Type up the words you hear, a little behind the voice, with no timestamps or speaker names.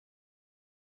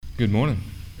Good morning.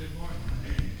 Good morning.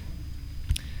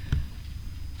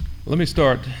 Let me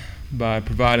start by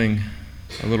providing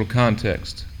a little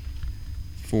context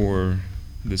for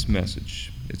this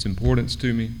message, its importance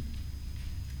to me,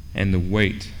 and the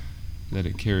weight that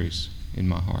it carries in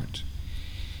my heart.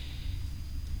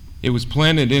 It was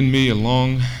planted in me a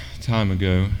long time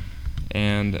ago,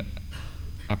 and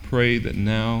I pray that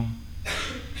now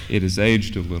it has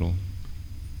aged a little,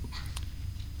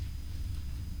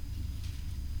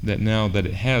 that now that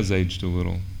it has aged a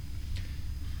little,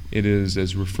 it is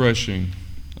as refreshing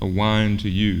a wine to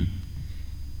you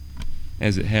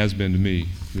as it has been to me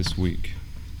this week.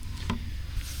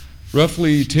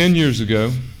 Roughly 10 years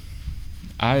ago,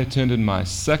 I attended my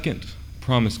second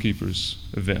Promise Keepers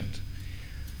event.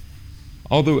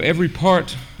 Although every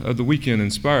part of the weekend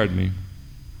inspired me,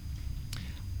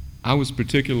 I was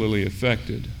particularly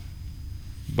affected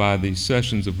by the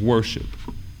sessions of worship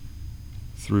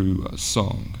through a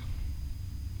song.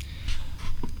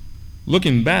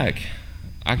 Looking back,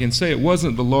 I can say it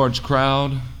wasn't the large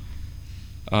crowd,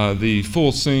 the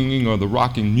full singing, or the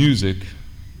rocking music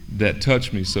that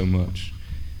touched me so much.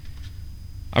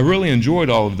 I really enjoyed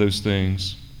all of those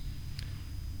things,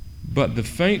 but the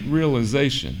faint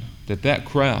realization that that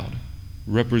crowd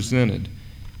represented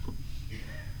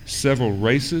several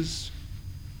races,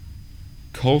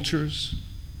 cultures,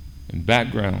 and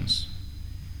backgrounds,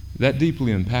 that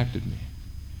deeply impacted me.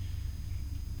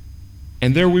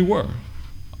 And there we were,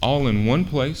 all in one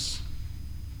place,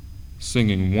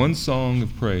 singing one song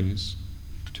of praise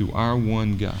to our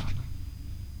one God.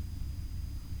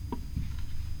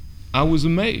 I was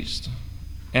amazed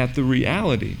at the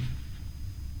reality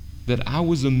that I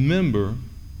was a member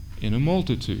in a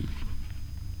multitude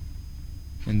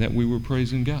and that we were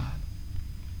praising God.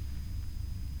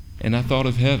 And I thought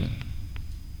of heaven,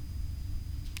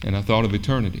 and I thought of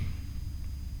eternity.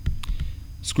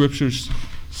 Scriptures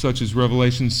such as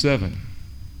Revelation 7,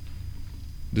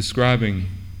 describing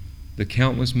the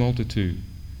countless multitude,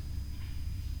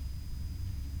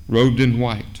 robed in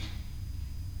white,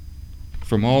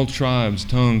 from all tribes,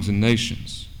 tongues, and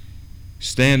nations,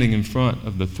 standing in front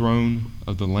of the throne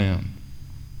of the Lamb.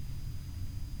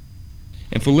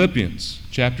 And Philippians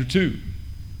chapter 2,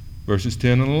 verses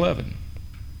 10 and 11,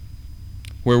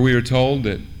 where we are told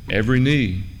that every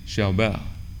knee shall bow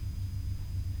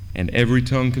and every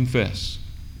tongue confess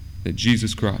that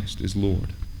Jesus Christ is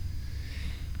Lord.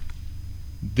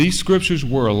 These scriptures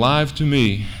were alive to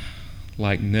me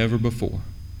like never before.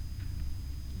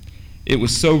 It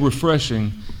was so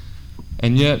refreshing,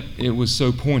 and yet it was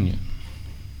so poignant.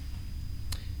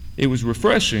 It was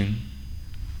refreshing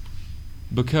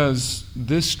because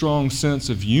this strong sense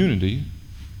of unity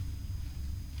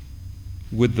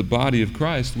with the body of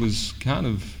Christ was kind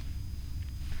of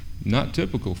not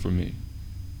typical for me.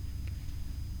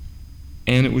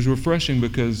 And it was refreshing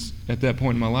because at that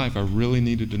point in my life, I really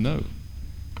needed to know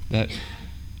that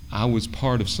I was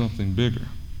part of something bigger.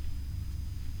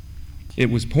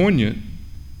 It was poignant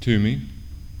to me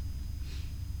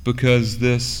because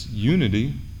this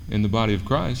unity in the body of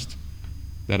Christ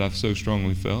that I've so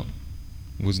strongly felt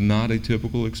was not a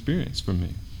typical experience for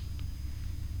me.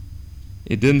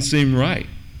 It didn't seem right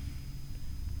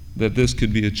that this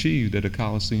could be achieved at a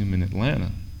Coliseum in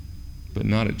Atlanta, but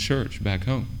not at church back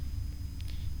home.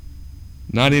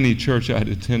 Not any church I had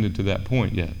attended to that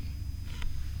point yet.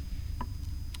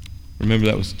 Remember,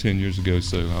 that was 10 years ago,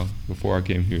 before I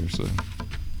came here, so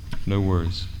no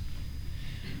worries.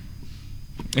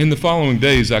 In the following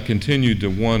days, I continued to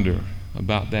wonder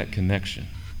about that connection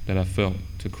that I felt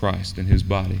to Christ and His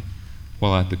body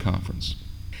while at the conference.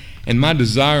 And my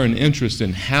desire and interest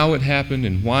in how it happened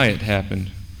and why it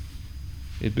happened,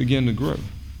 it began to grow.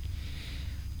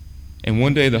 And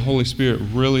one day the Holy Spirit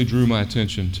really drew my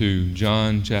attention to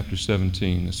John chapter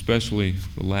 17, especially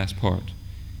the last part,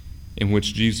 in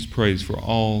which Jesus prays for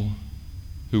all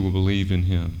who will believe in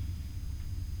Him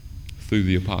through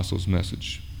the apostles'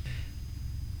 message.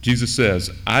 Jesus says,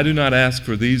 "I do not ask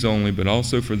for these only, but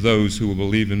also for those who will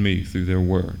believe in me through their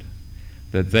word,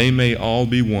 that they may all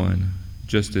be one,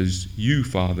 just as you,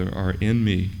 Father, are in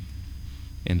me,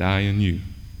 and I in you,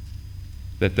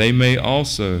 that they may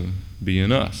also be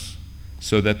in us,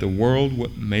 so that the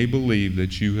world may believe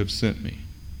that you have sent me.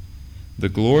 The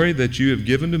glory that you have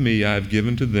given to me I have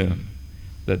given to them,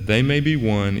 that they may be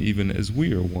one even as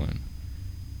we are one,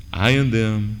 I in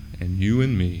them and you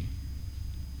in me,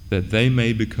 that they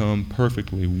may become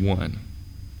perfectly one,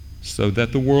 so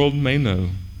that the world may know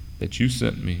that you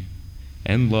sent me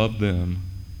and loved them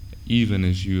even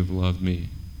as you have loved me."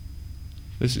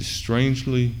 This is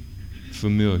strangely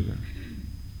familiar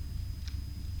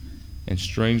and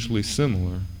strangely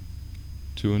similar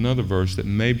to another verse that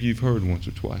maybe you've heard once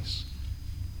or twice.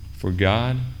 For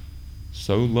God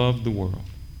so loved the world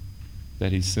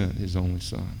that he sent his only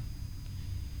Son.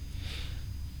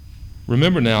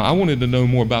 Remember now, I wanted to know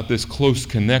more about this close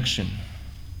connection,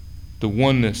 the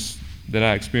oneness that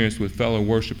I experienced with fellow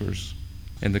worshipers,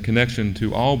 and the connection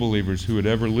to all believers who had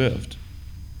ever lived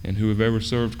and who have ever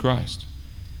served Christ,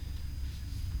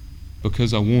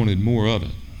 because I wanted more of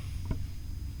it.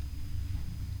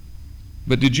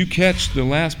 But did you catch the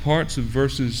last parts of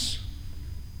verses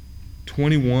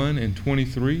 21 and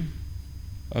 23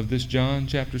 of this John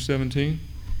chapter 17?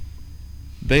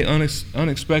 They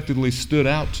unexpectedly stood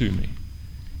out to me.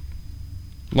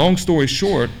 Long story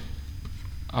short,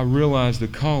 I realized the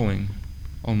calling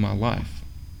on my life.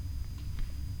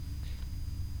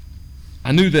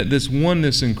 I knew that this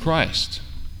oneness in Christ,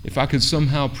 if I could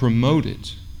somehow promote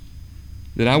it,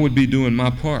 that I would be doing my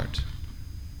part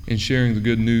in sharing the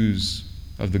good news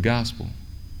of the gospel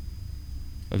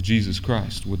of Jesus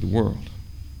Christ with the world.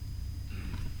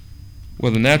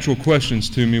 Well, the natural questions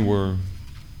to me were,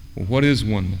 well, what is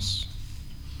oneness?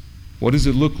 What does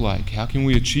it look like? How can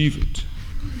we achieve it?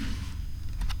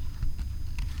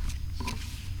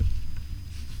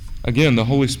 Again, the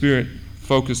Holy Spirit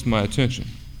focused my attention,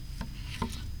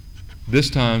 this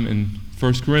time in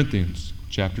 1 Corinthians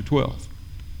chapter 12,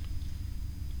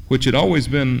 which had always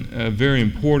been a very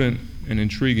important and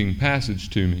intriguing passage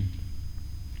to me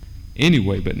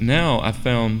anyway, but now I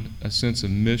found a sense of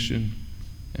mission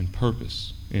and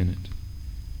purpose in it.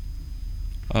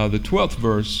 The 12th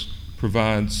verse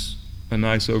provides a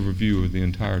nice overview of the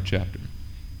entire chapter.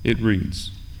 It reads,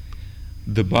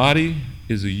 "The body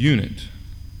is a unit,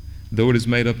 though it is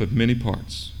made up of many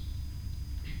parts.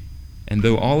 And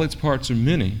though all its parts are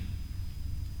many,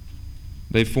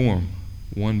 they form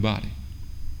one body.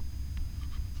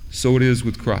 So it is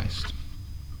with Christ."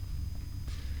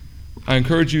 I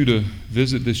encourage you to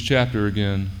visit this chapter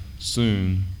again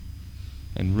soon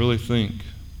and really think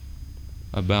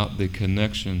about the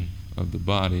connection of the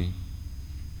body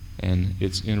and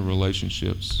its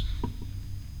interrelationships,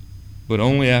 but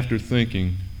only after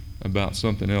thinking about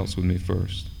something else with me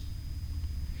first.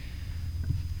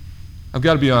 I've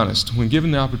got to be honest, when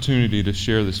given the opportunity to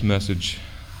share this message,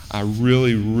 I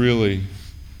really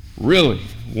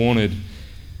wanted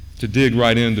to dig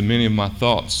right into many of my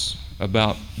thoughts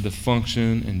about the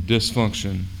function and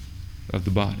dysfunction of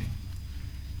the body.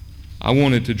 I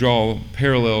wanted to draw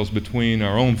parallels between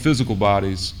our own physical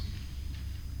bodies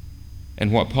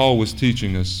and what Paul was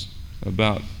teaching us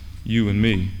about you and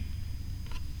me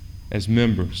as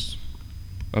members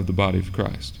of the body of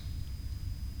Christ,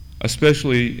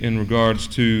 especially in regards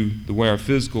to the way our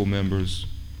physical members,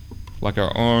 like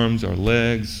our arms, our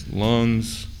legs,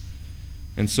 lungs,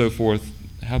 and so forth,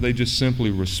 how they just simply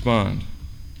respond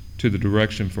to the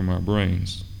direction from our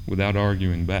brains without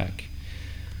arguing back.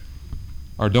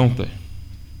 Or don't they?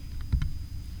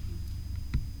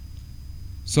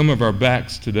 Some of our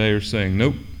backs today are saying,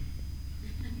 nope,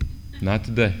 not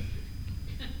today.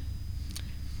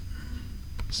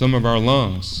 Some of our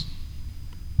lungs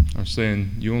are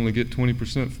saying, you only get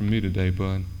 20% from me today,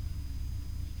 bud.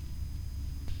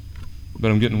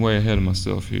 But I'm getting way ahead of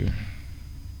myself here.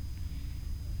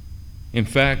 In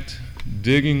fact,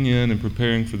 digging in and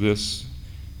preparing for this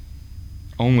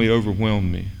only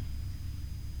overwhelmed me.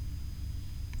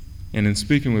 And in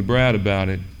speaking with Brad about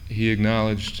it, he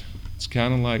acknowledged it's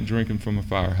kind of like drinking from a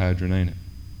fire hydrant, ain't it?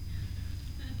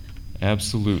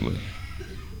 Absolutely.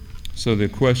 So the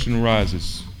question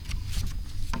arises,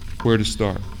 where to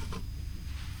start?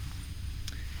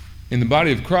 In the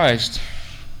body of Christ,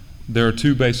 there are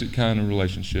two basic kind of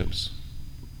relationships.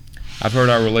 I've heard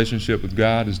our relationship with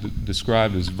God is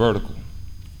described as vertical,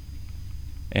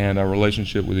 and our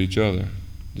relationship with each other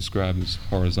described as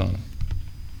horizontal.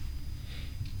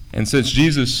 And since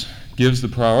Jesus gives the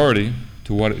priority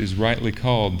to what is rightly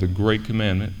called the Great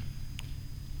Commandment,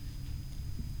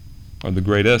 or the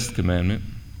greatest commandment,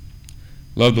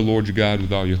 love the Lord your God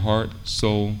with all your heart,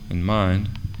 soul, and mind,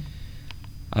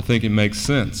 I think it makes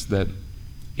sense that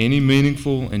any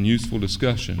meaningful and useful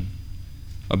discussion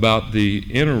about the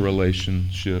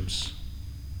interrelationships,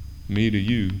 me to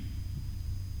you,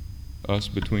 us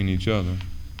between each other,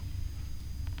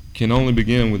 can only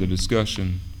begin with a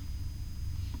discussion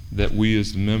that we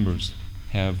as the members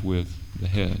have with the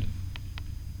head,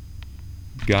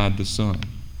 God the Son,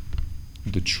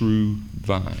 the true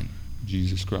vine,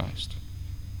 Jesus Christ.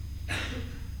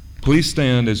 Please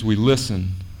stand as we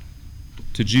listen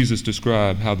to Jesus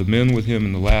describe how the men with him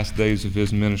in the last days of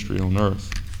his ministry on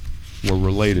earth were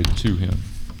related to him.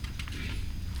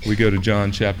 We go to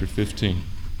John chapter 15.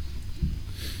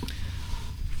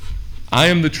 I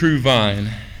am the true vine,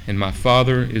 and my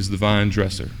Father is the vine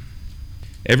dresser.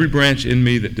 Every branch in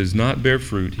me that does not bear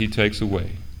fruit, he takes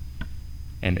away.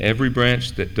 And every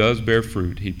branch that does bear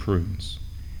fruit, he prunes,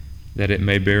 that it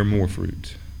may bear more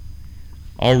fruit.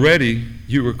 Already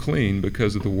you are clean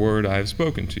because of the word I have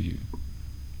spoken to you.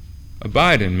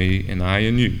 Abide in me, and I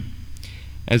in you.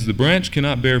 As the branch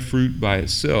cannot bear fruit by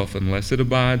itself unless it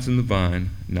abides in the vine,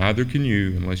 neither can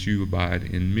you unless you abide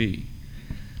in me.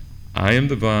 I am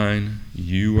the vine,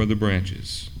 you are the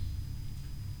branches.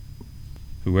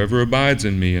 Whoever abides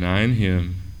in me and I in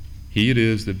him, he it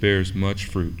is that bears much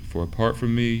fruit, for apart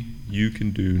from me you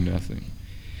can do nothing.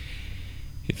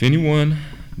 If anyone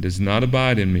does not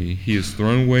abide in me, he is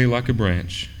thrown away like a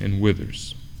branch and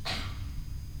withers.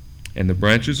 And the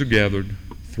branches are gathered,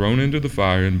 thrown into the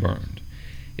fire, and burned.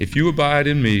 If you abide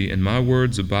in me and my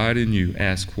words abide in you,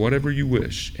 ask whatever you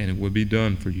wish, and it will be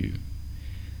done for you.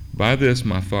 By this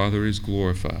my Father is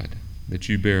glorified, that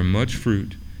you bear much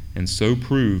fruit, and so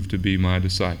prove to be my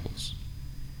disciples.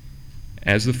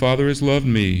 As the Father has loved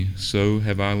me, so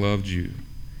have I loved you.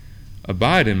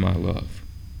 Abide in my love.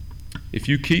 If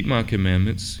you keep my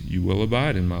commandments, you will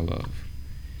abide in my love,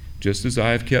 just as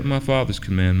I have kept my Father's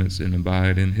commandments and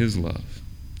abide in his love.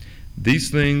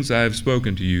 These things I have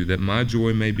spoken to you, that my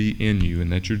joy may be in you, and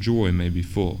that your joy may be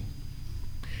full.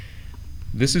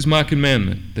 This is my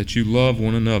commandment, that you love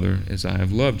one another as I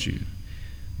have loved you.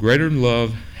 Greater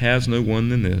love has no one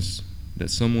than this, that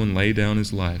someone lay down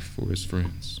his life for his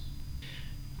friends.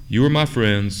 You are my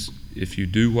friends if you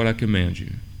do what I command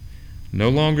you. No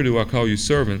longer do I call you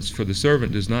servants, for the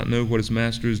servant does not know what his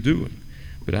master is doing,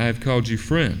 but I have called you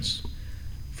friends.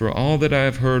 For all that I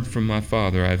have heard from my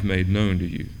Father I have made known to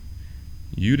you.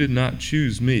 You did not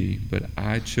choose me, but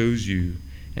I chose you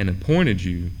and appointed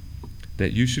you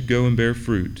that you should go and bear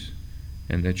fruit,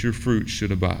 and that your fruit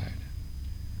should abide,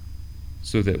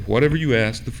 so that whatever you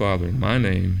ask the Father in my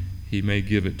name, he may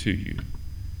give it to you.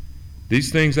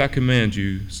 These things I command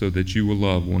you, so that you will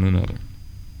love one another.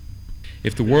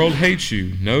 If the world hates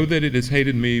you, know that it has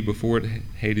hated me before it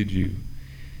hated you.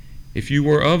 If you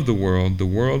were of the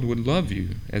world would love you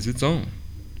as its own.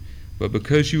 But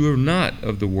because you are not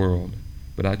of the world,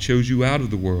 but I chose you out of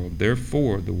the world,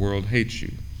 therefore the world hates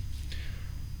you.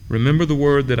 Remember the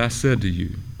word that I said to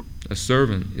you, a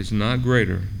servant is not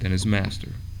greater than his master.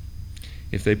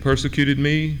 If they persecuted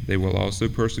me, they will also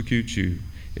persecute you.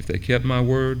 If they kept my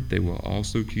word, they will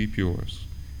also keep yours.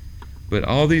 But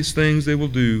all these things they will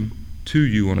do to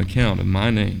you on account of my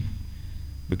name,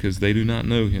 because they do not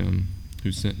know him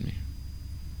who sent me.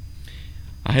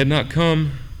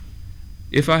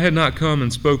 If I had not come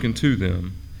and spoken to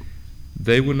them,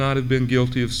 they would not have been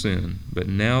guilty of sin, but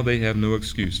now they have no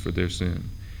excuse for their sin.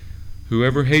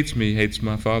 Whoever hates me hates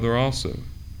my Father also.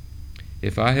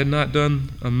 If I had not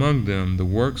done among them the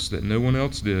works that no one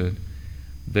else did,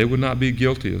 they would not be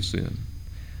guilty of sin.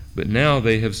 But now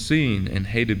they have seen and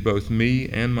hated both me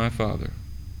and my Father.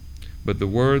 But the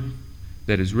word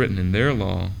that is written in their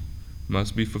law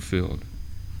must be fulfilled.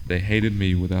 They hated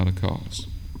me without a cause.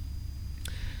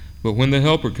 But when the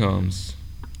Helper comes,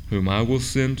 whom I will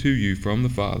send to you from the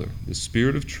Father, the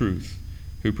Spirit of truth,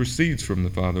 who proceeds from the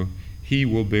Father, he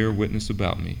will bear witness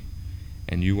about me,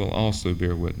 and you will also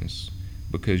bear witness,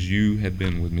 because you have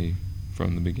been with me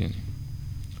from the beginning.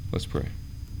 Let's pray.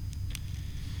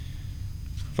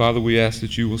 Father, we ask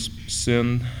that you will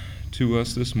send to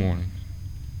us this morning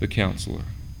the Counselor,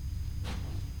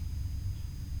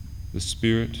 the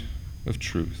Spirit of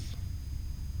truth,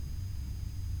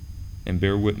 and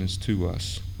bear witness to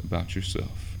us about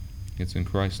yourself. It's in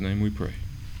Christ's name we pray.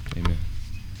 Amen.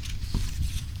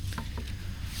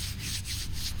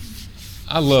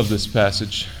 I love this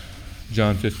passage,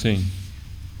 John 15.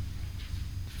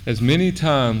 As many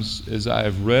times as I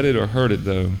have read it or heard it,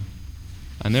 though,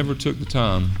 I never took the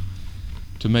time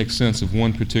to make sense of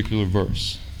one particular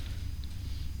verse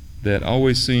that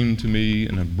always seemed to me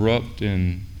an abrupt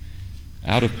and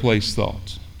out-of-place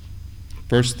thought.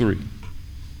 Verse 3.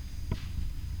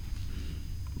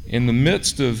 In the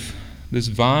midst of this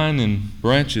vine and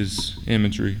branches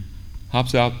imagery,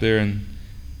 hops out there and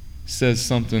says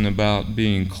something about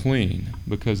being clean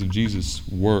because of Jesus'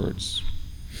 words.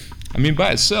 I mean,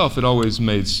 by itself, it always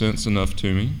made sense enough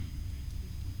to me.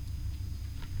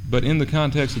 But in the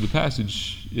context of the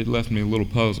passage, it left me a little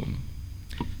puzzled.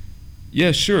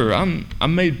 Yeah, sure, I'm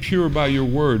made pure by your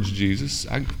words, Jesus.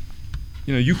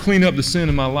 You clean up the sin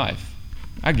in my life.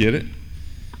 I get it.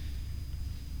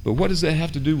 But what does that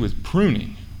have to do with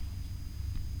pruning?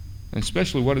 And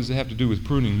especially, what does it have to do with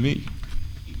pruning me?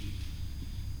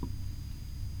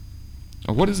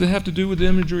 Or what does it have to do with the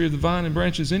imagery of the vine and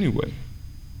branches anyway?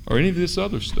 Or any of this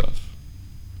other stuff?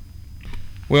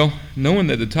 Well, knowing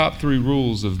that the top three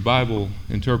rules of Bible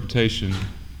interpretation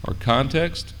are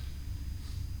context,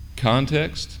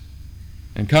 context,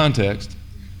 and context,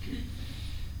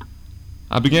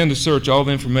 I began to search all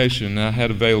the information I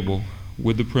had available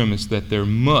with the premise that there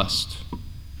must,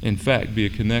 in fact, be a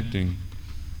connecting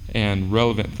and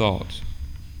relevant thought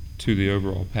to the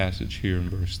overall passage here in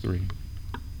verse 3.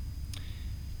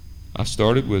 I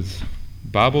started with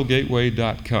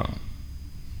BibleGateway.com.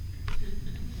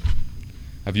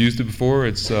 I've used it before.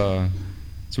 It's a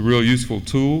real useful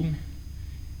tool.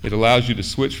 It allows you to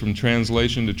switch from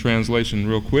translation to translation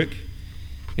real quick.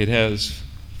 It has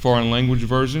foreign language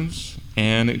versions,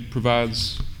 and it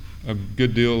provides a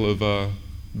good deal of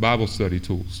Bible study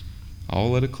tools,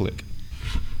 all at a click.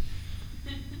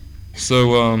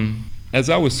 So as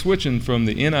I was switching from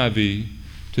the NIV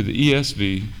to the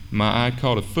ESV, my eye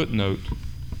caught a footnote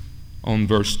on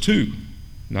verse 2,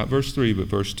 not verse 3, but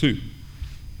verse 2.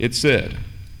 It said,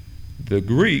 "The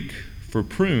Greek for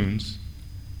prunes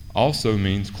also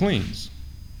means cleans."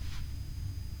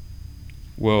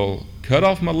 Well, cut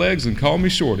off my legs and call me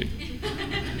Shorty.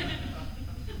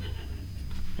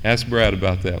 Ask Brad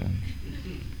about that one.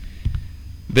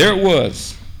 There it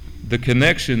was, the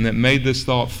connection that made this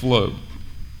thought flow.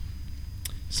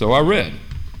 So I read,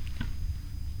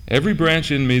 "Every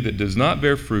branch in me that does not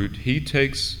bear fruit, he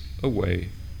takes away,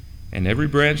 and every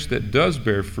branch that does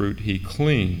bear fruit, he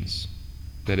cleans,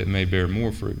 that it may bear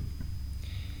more fruit.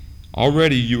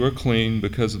 Already you are clean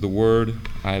because of the word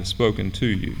I have spoken to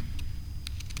you."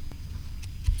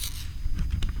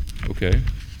 Okay.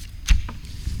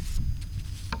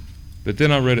 But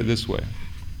then I read it this way.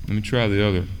 Let me try the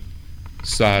other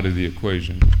side of the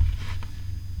equation.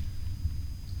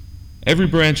 "Every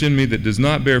branch in me that does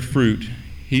not bear fruit,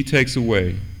 he takes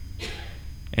away,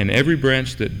 and every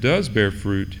branch that does bear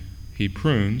fruit, he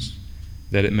prunes,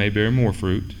 that it may bear more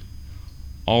fruit.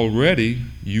 Already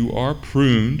you are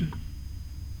pruned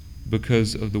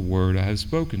because of the word I have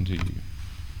spoken to you."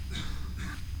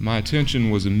 My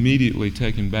attention was immediately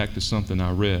taken back to something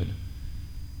I read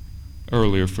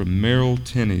earlier from Merrill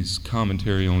Tenney's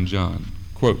commentary on John.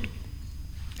 Quote,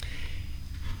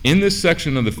 "In this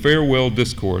section of the farewell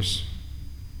discourse,"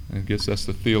 I guess that's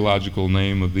the theological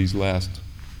name of these last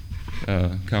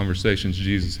conversations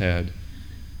Jesus had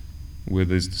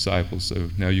with his disciples, so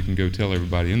now you can go tell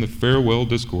everybody. In the farewell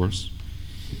discourse,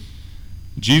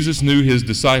 Jesus knew his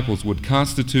disciples would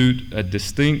constitute a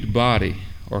distinct body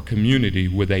or community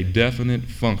with a definite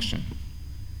function,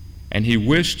 and he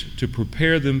wished to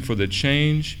prepare them for the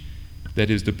change that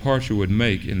his departure would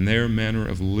make in their manner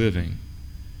of living.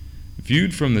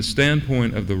 Viewed from the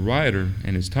standpoint of the writer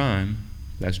and his time,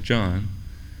 that's John,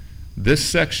 this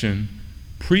section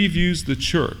previews the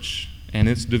church and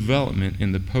its development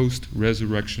in the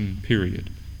post-resurrection period,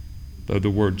 though the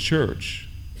word church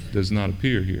does not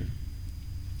appear here.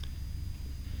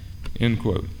 End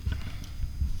quote.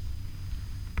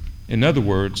 In other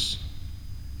words,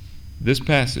 this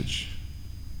passage,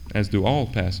 as do all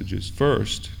passages,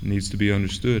 first needs to be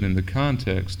understood in the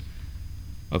context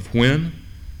of when,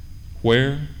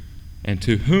 where, and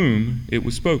to whom it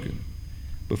was spoken,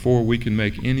 before we can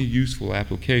make any useful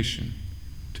application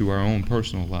to our own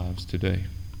personal lives today.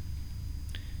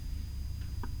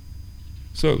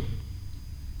 So,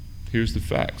 here's the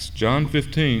facts. John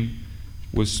 15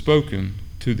 was spoken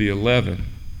to the 11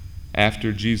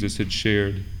 after Jesus had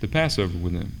shared the Passover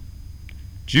with them.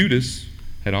 Judas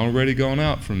had already gone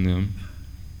out from them.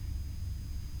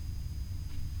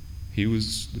 He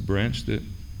was the branch that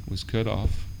was cut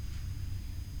off,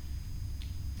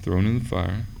 thrown in the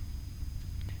fire,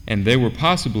 and they were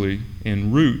possibly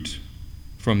en route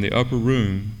from the upper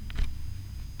room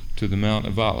to the Mount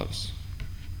of Olives.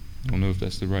 I don't know if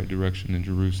that's the right direction in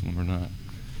Jerusalem or not.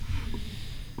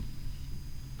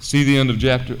 See the end of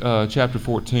chapter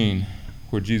 14,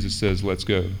 where Jesus says, "Let's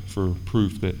go," for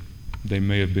proof that they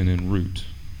may have been en route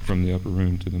from the upper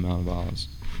room to the Mount of Olives.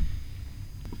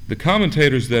 The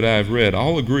commentators that I've read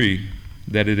all agree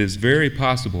that it is very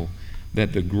possible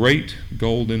that the great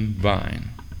golden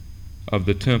vine of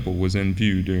the temple was in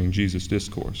view during Jesus'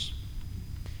 discourse,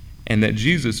 and that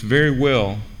Jesus very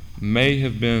well may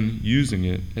have been using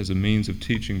it as a means of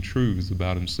teaching truths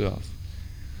about himself.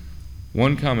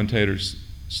 One commentator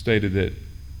stated that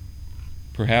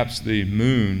perhaps the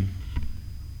moon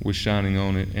was shining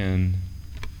on it, and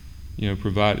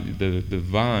provided the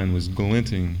vine was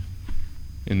glinting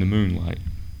in the moonlight.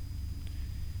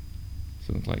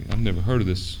 So it's like, I've never heard of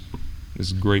this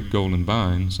great golden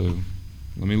vine, so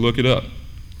let me look it up.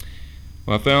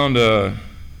 Well, I found a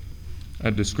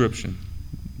description.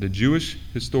 The Jewish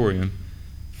historian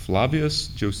Flavius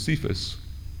Josephus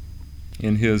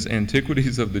in his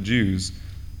Antiquities of the Jews,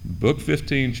 book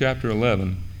 15, chapter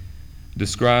 11,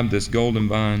 described this golden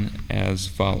vine as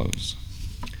follows.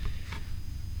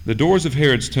 The doors of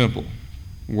Herod's temple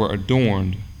were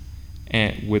adorned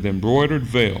with embroidered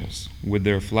veils, with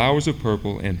their flowers of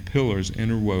purple and pillars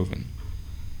interwoven.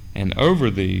 And over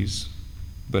these,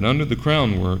 but under the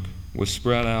crownwork, was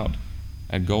spread out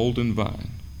a golden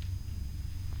vine,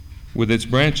 with its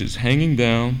branches hanging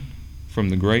down from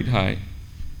the great height,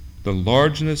 the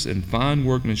largeness and fine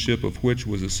workmanship of which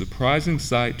was a surprising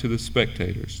sight to the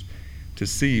spectators, to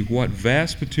see what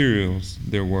vast materials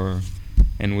there were,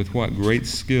 and with what great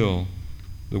skill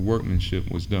the workmanship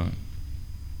was done.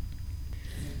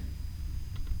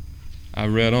 I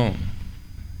read on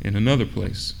in another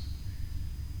place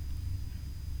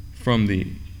from the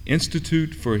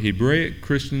Institute for Hebraic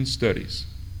Christian Studies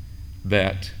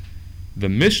that the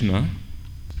Mishnah,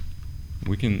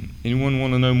 anyone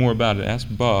want to know more about it, ask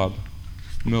Bob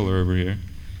Miller over here.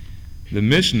 The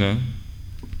Mishnah,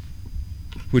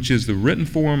 which is the written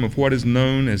form of what is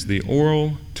known as the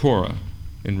Oral Torah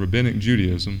in Rabbinic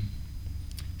Judaism,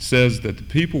 says that the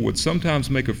people would sometimes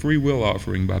make a free will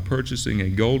offering by purchasing a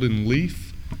golden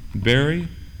leaf, berry,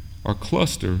 or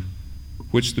cluster,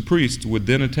 which the priest would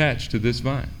then attach to this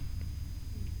vine.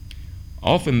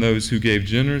 Often those who gave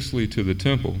generously to the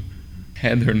temple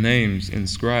had their names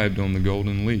inscribed on the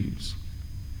golden leaves.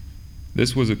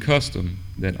 This was a custom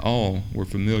that all were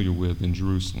familiar with in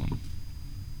Jerusalem.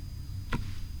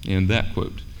 And that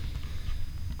quote.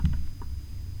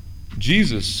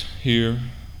 Jesus here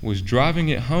was driving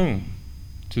it home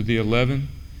to the 11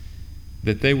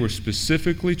 that they were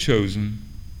specifically chosen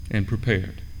and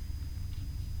prepared,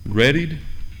 readied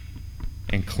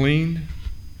and cleaned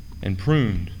and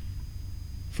pruned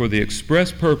for the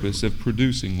express purpose of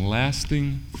producing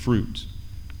lasting fruit.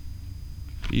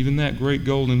 Even that great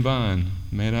golden vine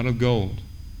made out of gold,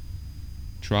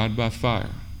 tried by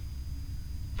fire,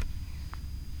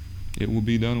 it will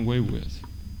be done away with.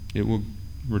 It will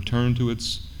return to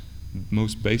its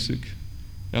most basic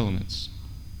elements.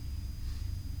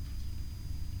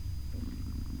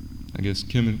 I guess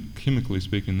chemically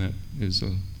speaking, that is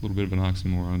a little bit of an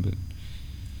oxymoron, but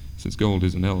since gold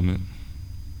is an element.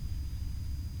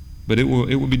 But it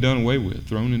will be done away with,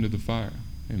 thrown into the fire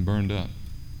and burned up.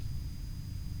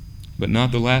 But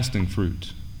not the lasting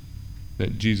fruit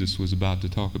that Jesus was about to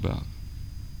talk about.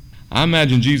 I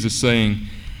imagine Jesus saying,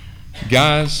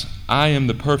 guys, I am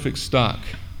the perfect stock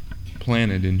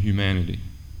planted in humanity.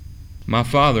 My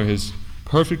Father has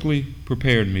perfectly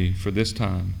prepared me for this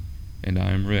time, and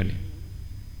I am ready.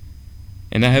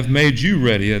 And I have made you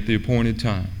ready at the appointed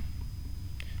time.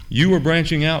 You are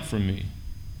branching out from me.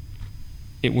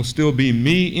 It will still be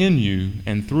me in you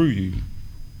and through you,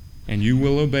 and you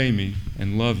will obey me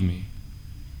and love me.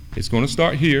 It's going to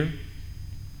start here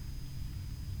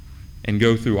and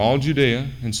go through all Judea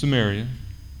and Samaria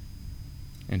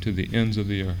and to the ends of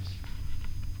the earth.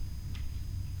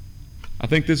 I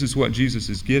think this is what Jesus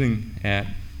is getting at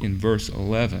in verse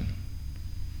 11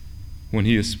 when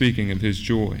he is speaking of his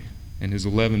joy and his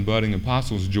 11 budding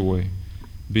apostles' joy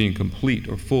being complete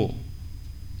or full.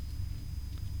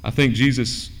 I think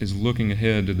Jesus is looking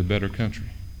ahead to the better country,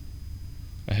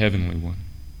 a heavenly one,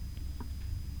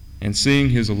 and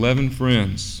seeing his 11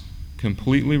 friends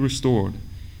completely restored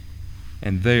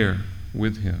and there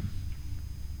with him,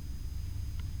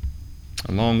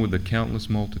 along with the countless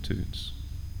multitudes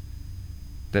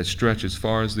that stretch as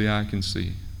far as the eye can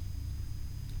see,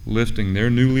 lifting their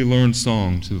newly learned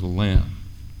song to the Lamb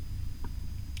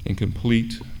in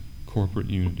complete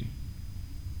corporate unity.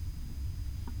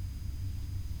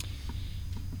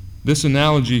 This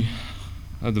analogy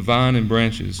of the vine and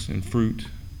branches and fruit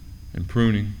and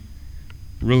pruning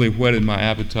really whetted my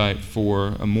appetite for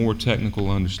a more technical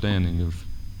understanding of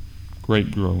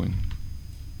grape growing.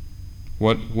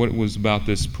 What it was about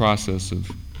this process of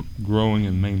growing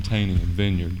and maintaining a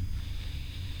vineyard,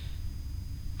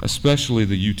 especially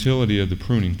the utility of the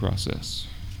pruning process.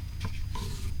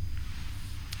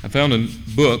 I found a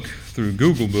book through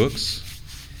Google Books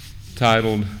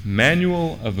titled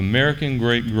Manual of American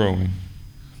Grape Growing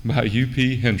by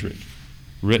U.P. Hendrick,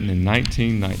 written in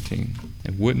 1919.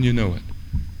 And wouldn't you know it,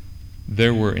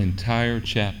 there were entire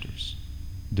chapters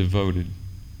devoted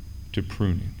to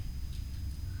pruning.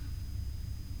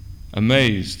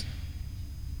 Amazed,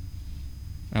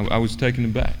 I was taken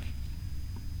aback.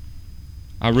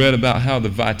 I read about how the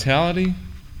vitality,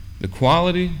 the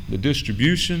quality, the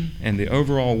distribution, and the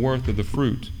overall worth of the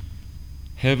fruit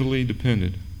heavily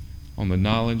depended on the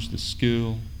knowledge, the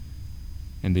skill,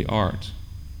 and the art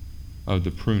of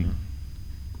the pruner.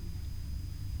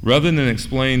 Rather than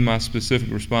explain my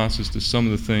specific responses to some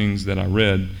of the things that I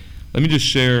read, let me just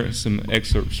share some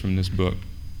excerpts from this book.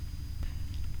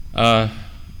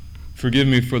 Forgive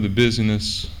me for the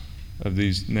busyness of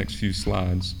these next few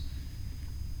slides,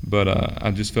 but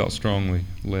I just felt strongly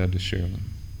led to share them.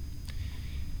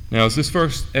 Now, as this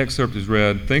first excerpt is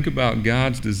read, think about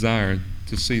God's desire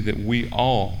to see that we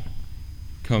all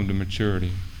come to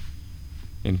maturity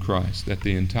in Christ, that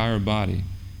the entire body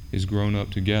is grown up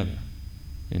together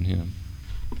in Him.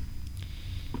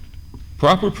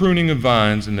 Proper pruning of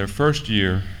vines in their first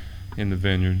year in the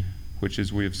vineyard, which,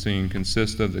 as we have seen,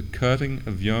 consists of the cutting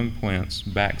of young plants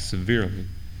back severely,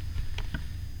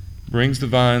 brings the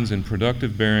vines in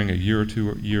productive bearing a year or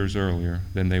 2 years earlier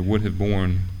than they would have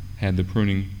borne had the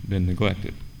pruning been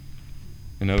neglected.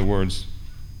 In other words,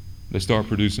 they start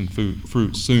producing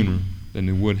fruit sooner than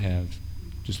they would have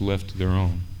just left to their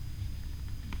own.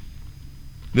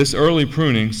 This early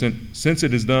pruning, since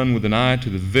it is done with an eye to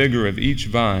the vigor of each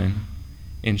vine,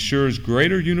 ensures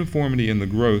greater uniformity in the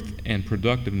growth and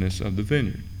productiveness of the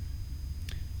vineyard.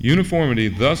 Uniformity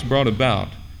thus brought about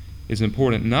is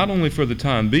important not only for the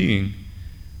time being,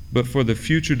 but for the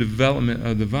future development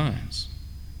of the vines,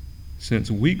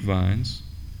 since weak vines,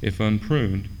 if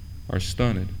unpruned, are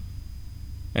stunted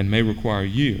and may require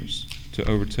years to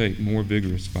overtake more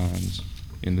vigorous vines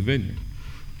in the vineyard.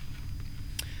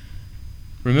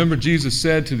 Remember, Jesus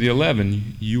said to the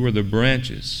 11, "You are the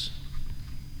branches,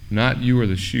 not you are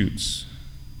the shoots."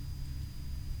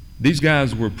 These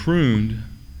guys were pruned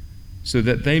so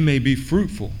that they may be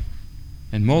fruitful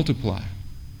and multiply.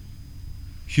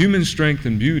 Human strength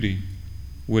and beauty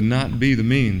would not be the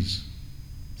means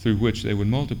through which they would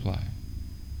multiply.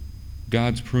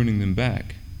 God's pruning them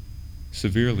back,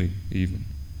 severely even,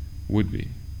 would be.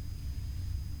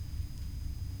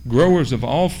 Growers of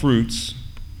all fruits,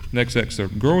 next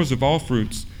excerpt, growers of all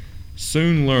fruits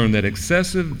soon learn that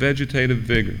excessive vegetative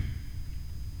vigor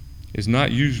is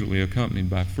not usually accompanied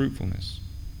by fruitfulness.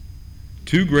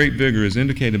 Too great vigor is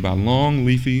indicated by long,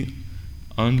 leafy,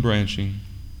 unbranching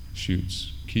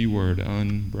shoots. Key word,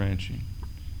 unbranching.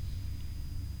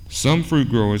 Some fruit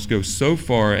growers go so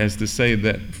far as to say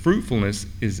that fruitfulness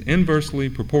is inversely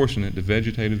proportionate to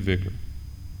vegetative vigor.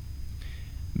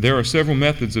 There are several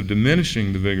methods of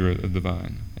diminishing the vigor of the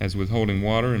vine, as withholding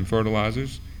water and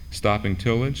fertilizers, stopping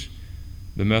tillage,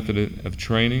 the method of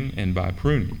training, and by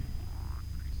pruning.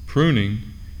 Pruning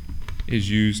is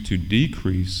used to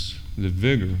decrease the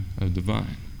vigor of the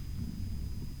vine.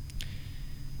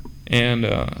 And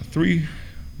 3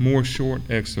 more short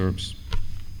excerpts,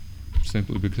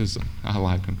 simply because I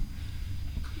like them.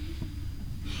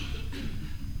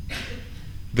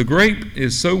 The grape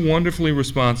is so wonderfully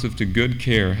responsive to good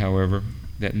care, however,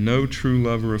 that no true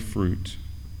lover of fruit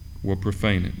will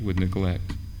profane it with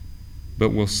neglect, but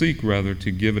will seek rather to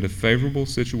give it a favorable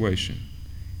situation,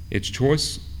 its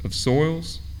choice of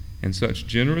soils, and such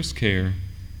generous care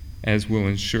as will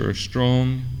ensure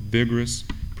strong, vigorous,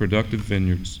 productive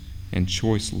vineyards and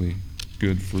choicely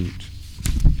good fruit.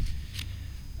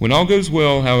 When all goes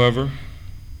well, however,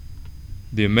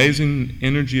 the amazing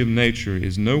energy of nature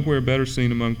is nowhere better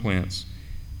seen among plants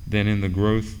than in the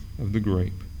growth of the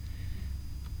grape,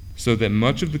 so that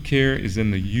much of the care is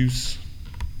in the use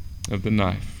of the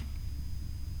knife.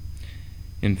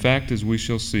 In fact, as we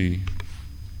shall see,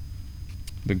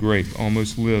 the grape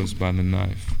almost lives by the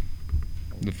knife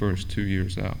the first 2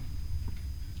 years out.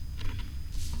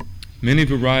 Many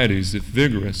varieties, if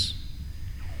vigorous,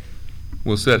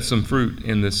 will set some fruit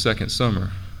in this second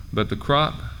summer, but the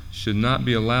crop should not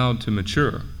be allowed to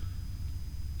mature.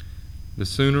 The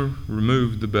sooner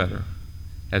removed, the better,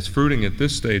 as fruiting at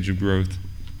this stage of growth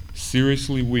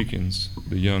seriously weakens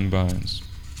the young vines.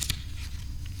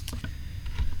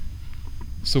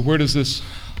 So where does this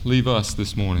leave us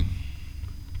this morning?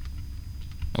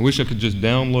 I wish I could just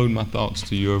download my thoughts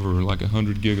to you over like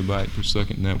 100 gigabyte per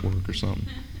second network or something.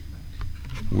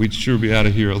 We'd sure be out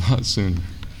of here a lot sooner.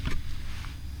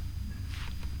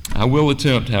 I will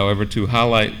attempt, however, to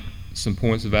highlight some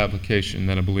points of application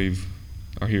that I believe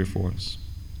are here for us.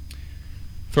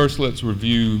 First, let's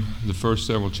review the first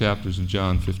several chapters of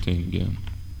John 15 again.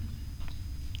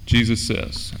 Jesus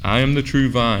says, "I am the true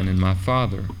vine, and my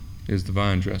Father is the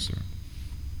vine dresser."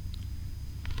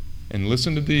 And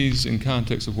listen to these in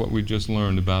context of what we've just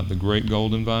learned about the great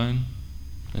golden vine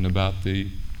and about the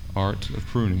art of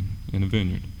pruning in a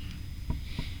vineyard.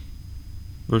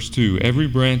 Verse 2, "Every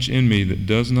branch in me that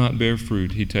does not bear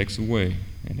fruit he takes away,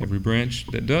 and every branch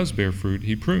that does bear fruit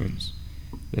he prunes,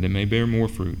 that it may bear more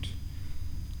fruit.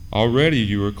 Already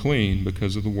you are clean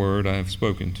because of the word I have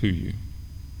spoken to you.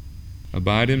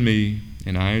 Abide in me,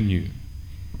 and I in you.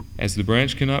 As the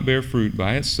branch cannot bear fruit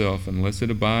by itself unless it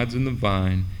abides in the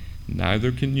vine,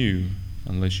 neither can you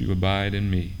unless you abide in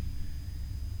me.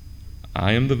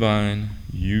 I am the vine,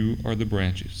 you are the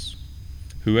branches.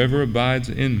 Whoever abides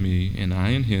in me and I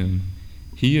in him,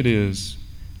 he it is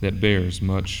that bears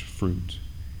much fruit.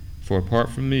 For apart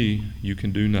from me you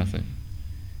can do nothing.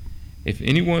 If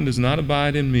anyone does not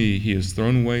abide in me, he is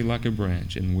thrown away like a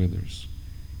branch and withers.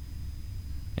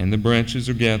 And the branches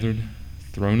are gathered,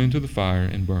 thrown into the fire,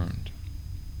 and burned.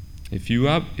 If you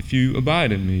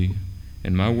abide in me,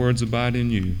 and my words abide in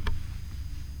you,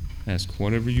 ask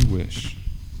whatever you wish,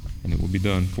 and it will be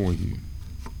done for you.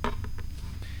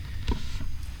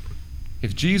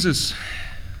 If Jesus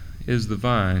is the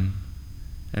vine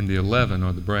and the 11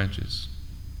 are the branches,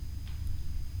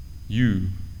 you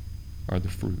are the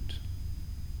fruit.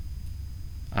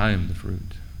 I am the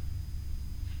fruit.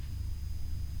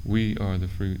 We are the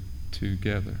fruit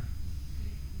together.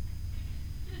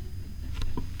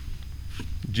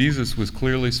 Jesus was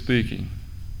clearly speaking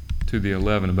to the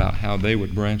 11 about how they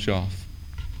would branch off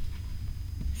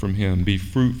from him, be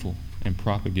fruitful, and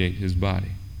propagate his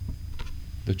body,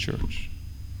 the church.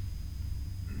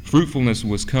 Fruitfulness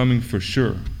was coming for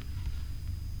sure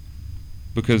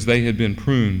because they had been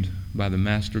pruned by the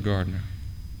master gardener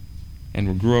and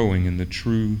were growing in the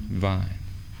true vine.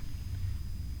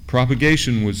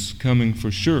 Propagation was coming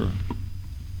for sure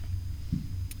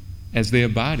as they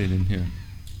abided in him,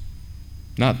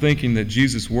 not thinking that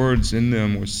Jesus' words in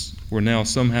them were now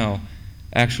somehow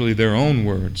actually their own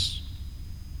words,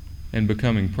 and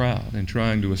becoming proud and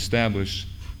trying to establish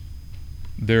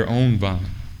their own vine.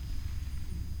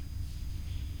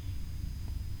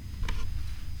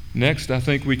 Next, I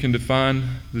think we can define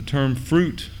the term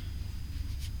fruit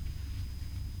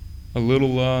a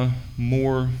little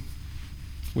more,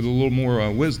 with a little more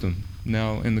wisdom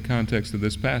now in the context of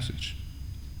this passage.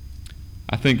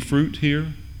 I think fruit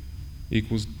here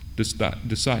equals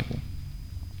disciple.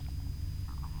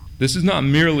 This is not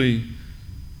merely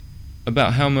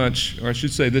about how much, or I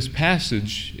should say this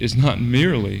passage is not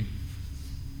merely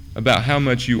about how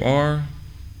much you are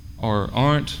or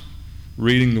aren't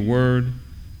reading the Word,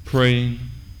 praying,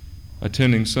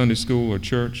 attending Sunday school or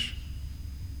church.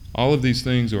 All of these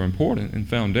things are important and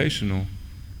foundational,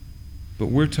 but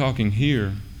we're talking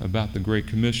here about the Great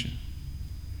Commission,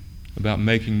 about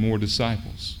making more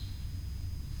disciples,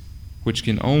 which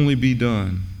can only be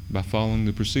done by following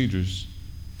the procedures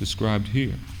described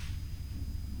here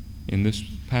in this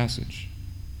passage,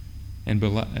 and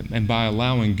by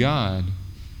allowing God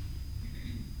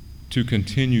to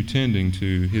continue tending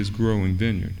to his growing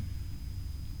vineyard.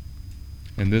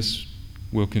 And this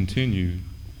will continue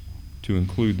to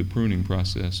include the pruning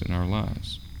process in our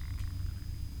lives.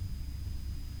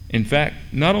 In fact,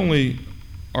 not only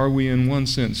are we in one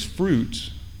sense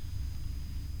fruit,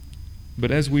 but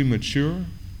as we mature,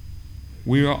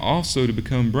 we are also to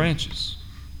become branches,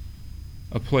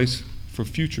 a place for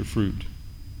future fruit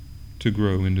to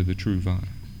grow into the true vine.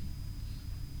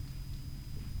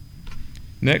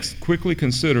 Next, quickly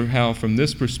consider how, from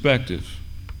this perspective,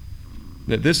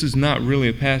 that this is not really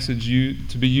a passage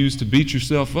to be used to beat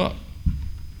yourself up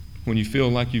when you feel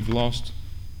like you've lost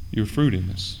your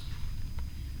fruitiness.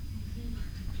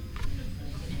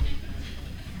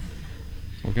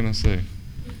 What can I say?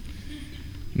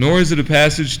 Nor is it a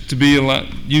passage to be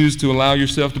used to allow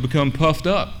yourself to become puffed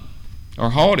up or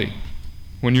haughty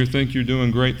when you think you're doing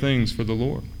great things for the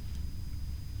Lord.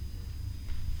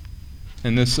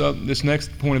 And this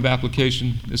next point of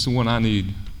application is the one I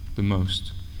need the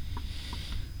most.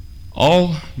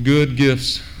 All good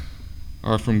gifts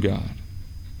are from God.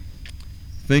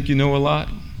 Think you know a lot?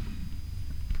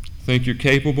 Think you're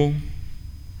capable?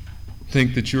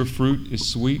 Think that your fruit is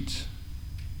sweet?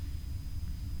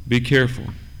 Be careful.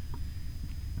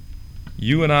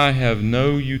 You and I have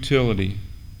no utility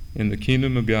in the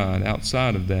kingdom of God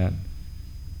outside of that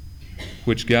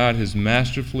which God has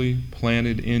masterfully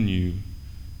planted in you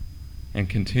and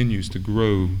continues to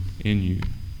grow in you.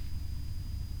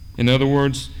 In other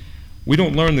words, we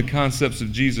don't learn the concepts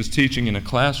of Jesus' teaching in a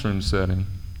classroom setting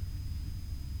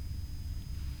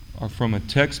or from a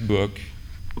textbook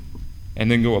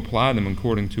and then go apply them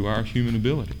according to our human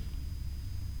ability,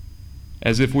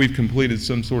 as if we've completed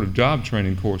some sort of job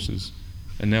training courses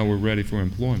and now we're ready for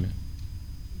employment.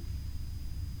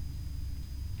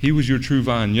 He was your true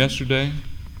vine yesterday.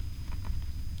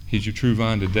 He's your true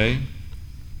vine today.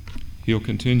 He'll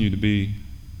continue to be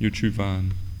your true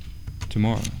vine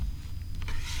tomorrow.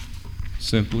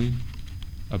 Simply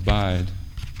abide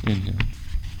in him.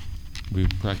 We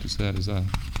practice that as I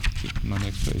get to my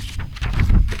next page.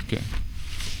 Okay.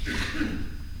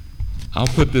 I'll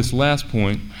put this last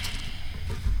point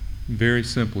very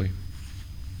simply.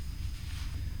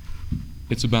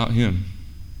 It's about Him.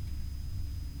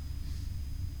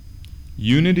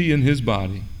 Unity in His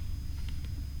body,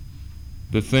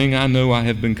 the thing I know I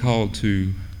have been called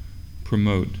to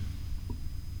promote,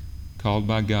 called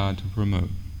by God to promote,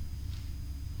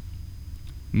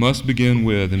 must begin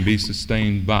with and be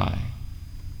sustained by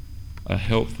a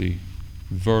healthy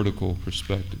vertical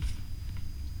perspective.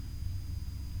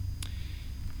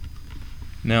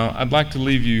 Now, I'd like to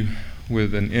leave you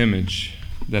with an image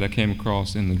that I came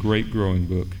across in the Great Growing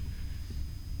Book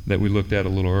that we looked at a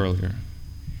little earlier.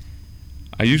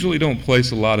 I usually don't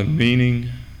place a lot of meaning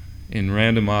in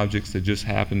random objects that just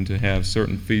happen to have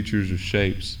certain features or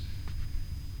shapes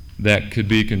that could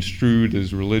be construed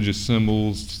as religious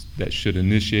symbols that should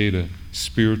initiate a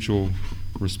spiritual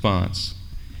response.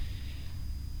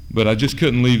 But I just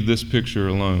couldn't leave this picture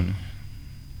alone.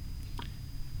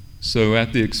 So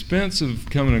at the expense of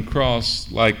coming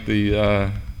across like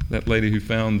that lady who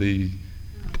found the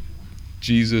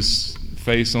Jesus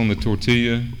face on the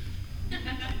tortilla,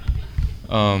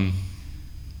 I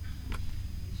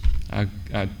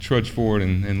trudge forward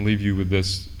and leave you with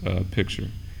this picture.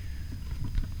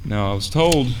 Now,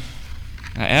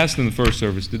 I asked in the first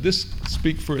service, did this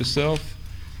speak for itself?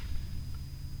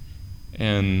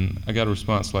 And I got a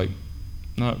response like,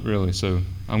 not really. So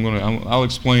I'll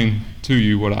explain to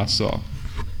you what I saw.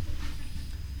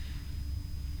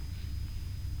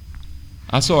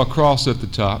 I saw a cross at the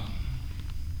top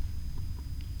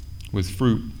with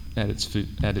fruit at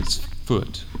its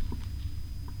foot.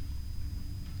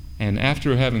 And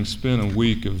after having spent a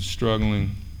week of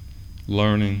struggling,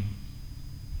 learning,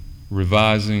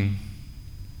 revising,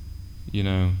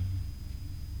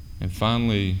 and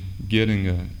finally getting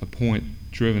a point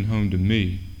driven home to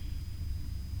me,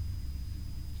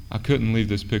 I couldn't leave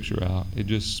this picture out. It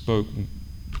just spoke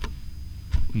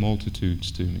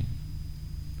multitudes to me.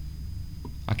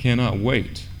 I cannot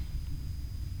wait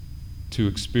to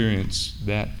experience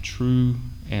that true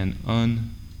and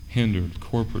unhindered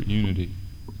corporate unity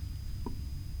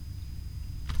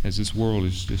as this world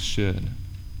is just shed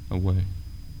away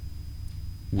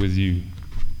with you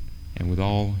and with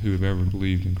all who have ever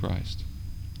believed in Christ,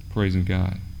 praising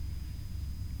God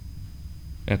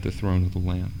at the throne of the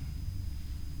Lamb.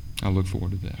 I look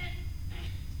forward to that.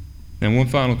 And one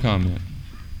final comment.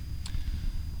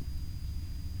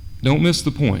 Don't miss the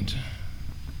point.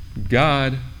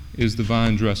 God is the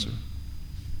vine dresser.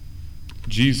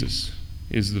 Jesus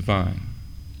is the vine.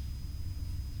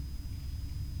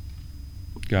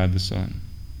 God the Son.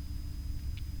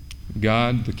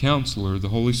 God the Counselor, the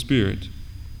Holy Spirit,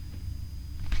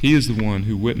 He is the one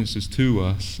who witnesses to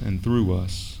us and through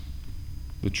us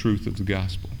the truth of the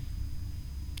gospel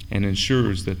and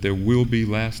ensures that there will be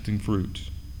lasting fruit.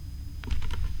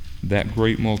 That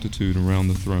great multitude around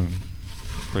the throne,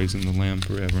 praising the Lamb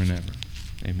forever and ever.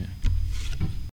 Amen.